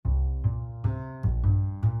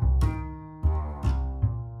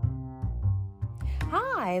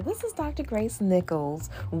Hi, this is Dr. Grace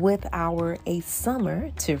Nichols with our A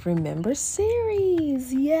Summer to Remember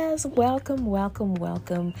series. Yes, welcome.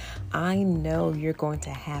 I know you're going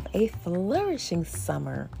to have a flourishing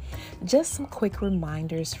summer. Just some quick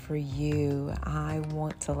reminders for you. I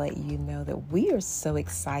want to let you know that we are so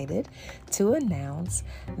excited to announce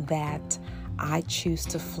that I Choose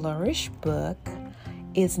to Flourish book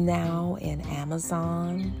is now in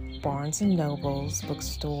Amazon, Barnes & Noble's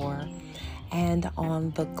bookstore, and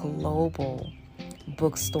on the global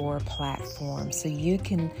bookstore platform. So you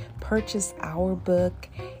can purchase our book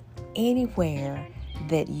anywhere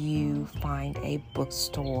that you find a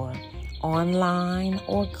bookstore, online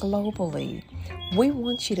or globally. We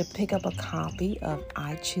want you to pick up a copy of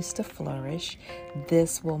I Choose to Flourish.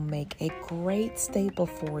 This will make a great staple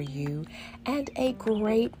for you and a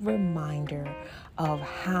great reminder of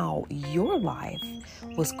how your life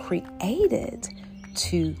was created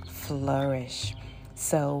to flourish.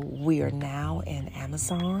 So we are now in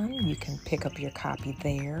Amazon. You can pick up your copy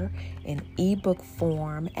there in ebook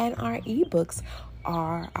form, and our ebooks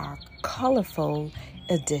are our colorful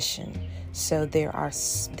edition. So they're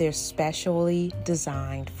specially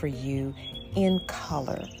designed for you in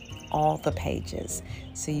color, all the pages.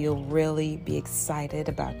 So you'll really be excited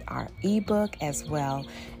about our ebook as well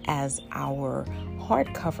as our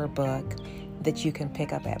hardcover book that you can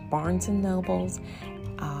pick up at Barnes & Noble's,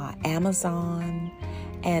 Amazon,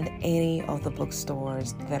 and any of the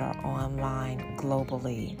bookstores that are online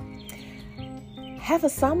globally. Have a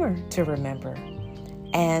summer to remember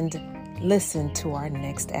and listen to our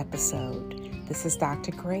next episode. This is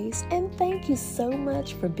Dr. Grace, and thank you so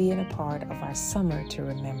much for being a part of our Summer to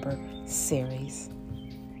Remember series.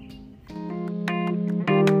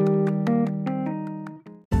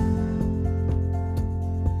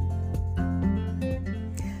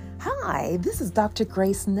 Hi, this is Dr.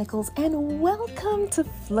 Grace Nichols, and welcome to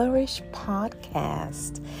Flourish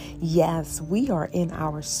Podcast. Yes, we are in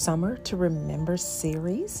our Summer to Remember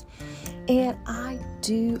series, and I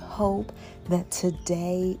do hope that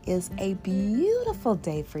today is a beautiful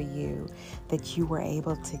day for you, that you were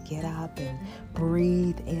able to get up and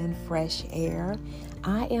breathe in fresh air.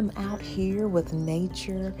 I am out here with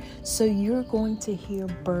nature, so you're going to hear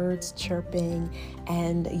birds chirping,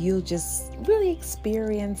 and you'll just really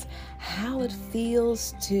experience how it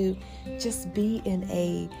feels to just be in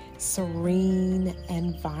a serene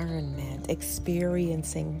environment,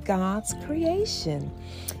 experiencing God's creation.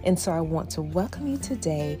 And so I want to welcome you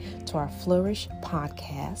today to our Flourish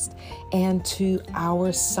Podcast and to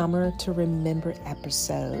our Summer to Remember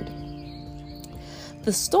episode.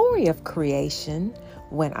 The story of creation,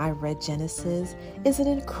 when I read Genesis, is an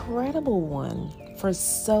incredible one for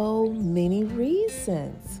so many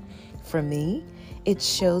reasons. For me, it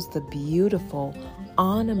shows the beautiful,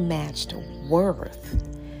 unmatched worth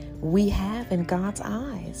we have in God's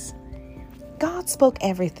eyes. God spoke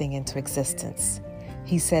everything into existence.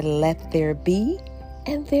 He said, "Let there be,"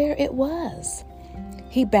 and there it was.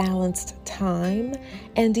 He balanced time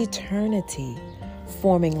and eternity,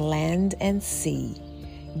 forming land and sea,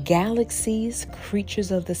 galaxies,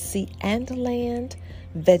 creatures of the sea and land,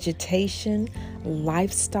 vegetation,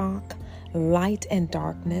 livestock, light and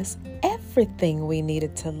darkness, everything we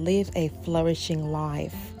needed to live a flourishing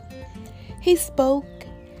life. He spoke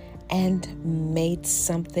and made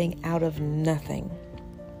something out of nothing.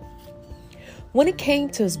 When it came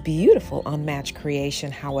to his beautiful, unmatched creation,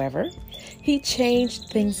 however, he changed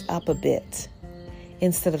things up a bit.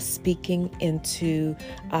 Instead of speaking into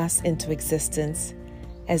us into existence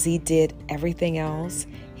as he did everything else,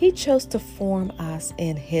 he chose to form us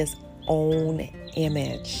in his own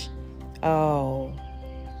image. Oh,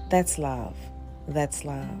 that's love. That's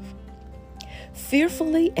love.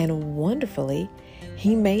 Fearfully and wonderfully,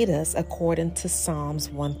 he made us according to Psalms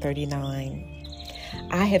 139.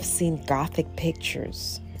 I have seen Gothic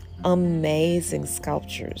pictures, amazing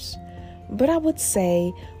sculptures, but I would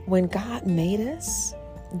say when God made us,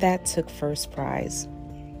 that took first prize.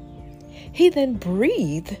 He then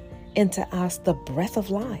breathed into us the breath of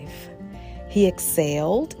life. He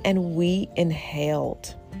exhaled and we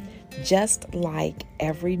inhaled, just like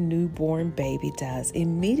every newborn baby does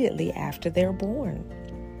immediately after they're born.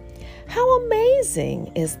 How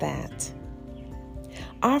amazing is that?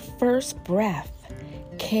 Our first breath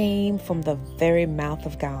came from the very mouth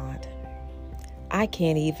of God. I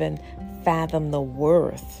can't even fathom the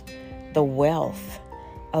worth, the wealth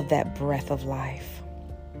of that breath of life.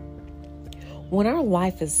 When our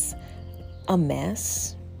life is a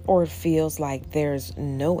mess, or it feels like there's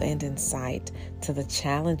no end in sight to the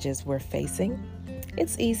challenges we're facing,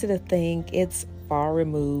 it's easy to think it's far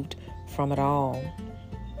removed from it all.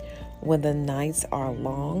 when the nights are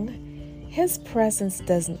long, His presence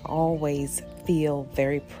doesn't always feel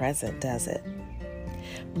very present, does it?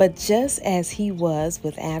 But just as He was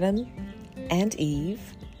with Adam and Eve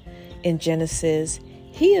in Genesis,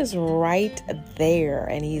 He is right there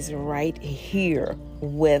and He's right here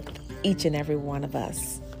with each and every one of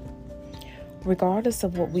us. Regardless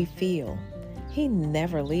of what we feel, He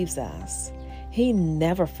never leaves us. He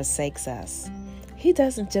never forsakes us. He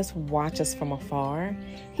doesn't just watch us from afar.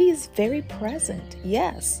 He is very present.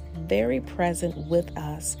 Yes, very present with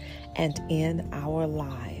us and in our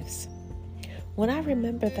lives. When I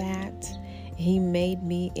remember that He made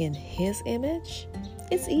me in His image,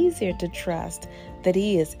 it's easier to trust that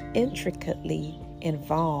He is intricately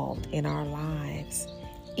involved in our lives,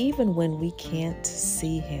 even when we can't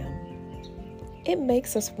see Him. It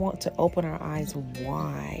makes us want to open our eyes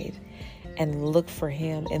wide and look for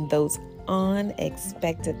Him in those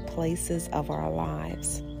unexpected places of our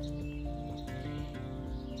lives.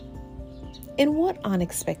 In what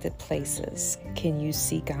unexpected places can you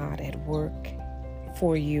see God at work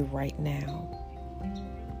for you right now?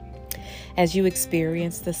 As you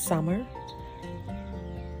experience the summer,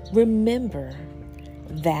 remember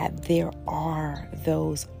that there are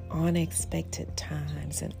those unexpected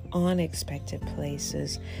times and unexpected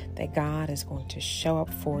places that God is going to show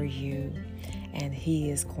up for you, and He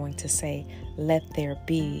is going to say, let there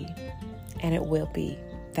be, and it will be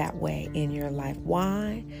that way in your life.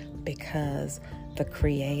 Why? Because the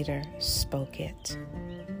Creator spoke it.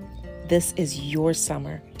 This is your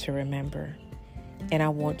summer to remember. And I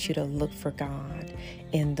want you to look for God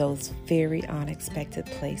in those very unexpected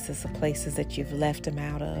places, the places that you've left Him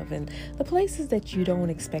out of, and the places that you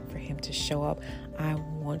don't expect for Him to show up. I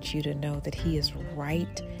want you to know that He is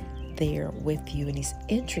right there with you, and He's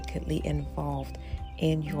intricately involved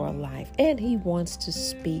in your life. And He wants to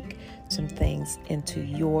speak some things into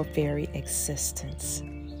your very existence.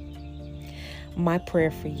 My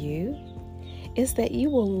prayer for you is that you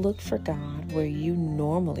will look for God where you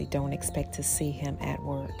normally don't expect to see Him at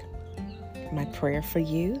work. My prayer for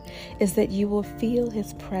you is that you will feel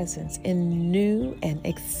His presence in new and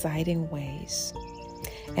exciting ways.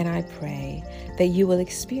 And I pray that you will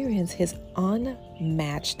experience His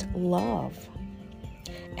unmatched love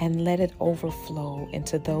and let it overflow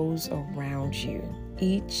into those around you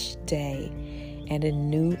each day and in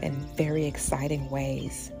new and very exciting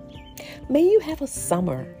ways. May you have a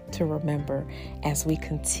summer to remember as we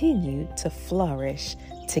continue to flourish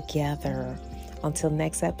together. Until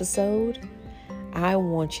next episode, I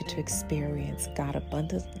want you to experience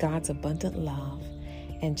God's abundant love,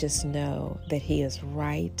 and just know that He is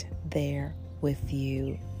right there with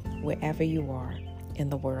you wherever you are in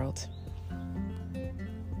the world.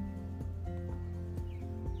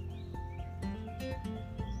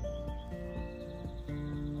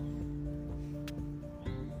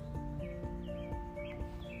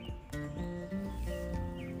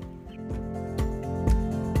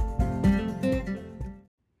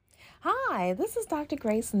 Hi, this is Dr.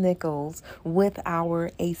 Grace Nichols with our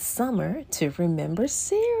A Summer to Remember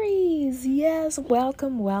series. Yes,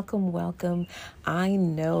 welcome, welcome, welcome. I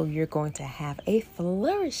know you're going to have a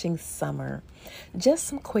flourishing summer. Just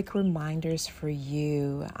some quick reminders for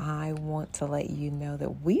you. I want to let you know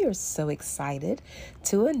that we are so excited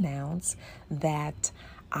to announce that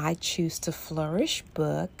I Choose to Flourish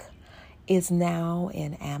book is now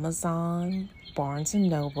in Amazon, Barnes &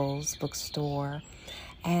 Noble's bookstore,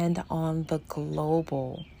 and on the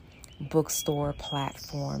global bookstore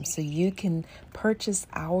platform. So you can purchase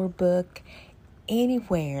our book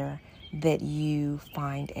anywhere that you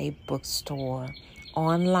find a bookstore,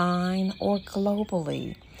 online or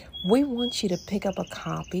globally. We want you to pick up a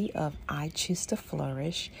copy of I Choose to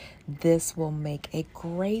Flourish. This will make a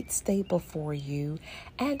great staple for you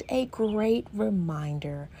and a great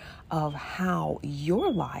reminder of how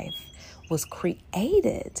your life was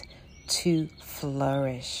created to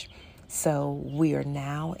flourish. So we are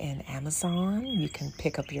now in Amazon. You can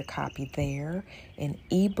pick up your copy there in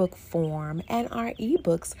ebook form, and our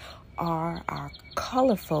ebooks are our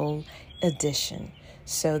colorful edition.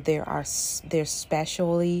 So they're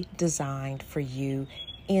specially designed for you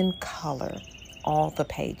in color, all the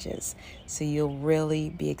pages. So you'll really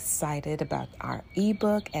be excited about our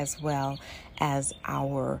ebook as well as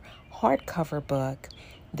our hardcover book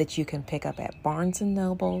that you can pick up at Barnes &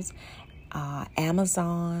 Noble's,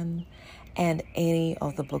 Amazon, and any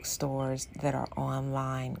of the bookstores that are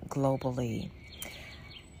online globally.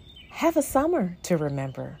 Have a summer to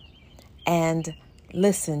remember, and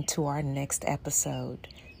listen to our next episode.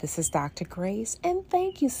 This is Dr. Grace, and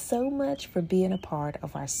thank you so much for being a part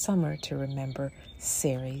of our Summer to Remember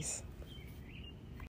series.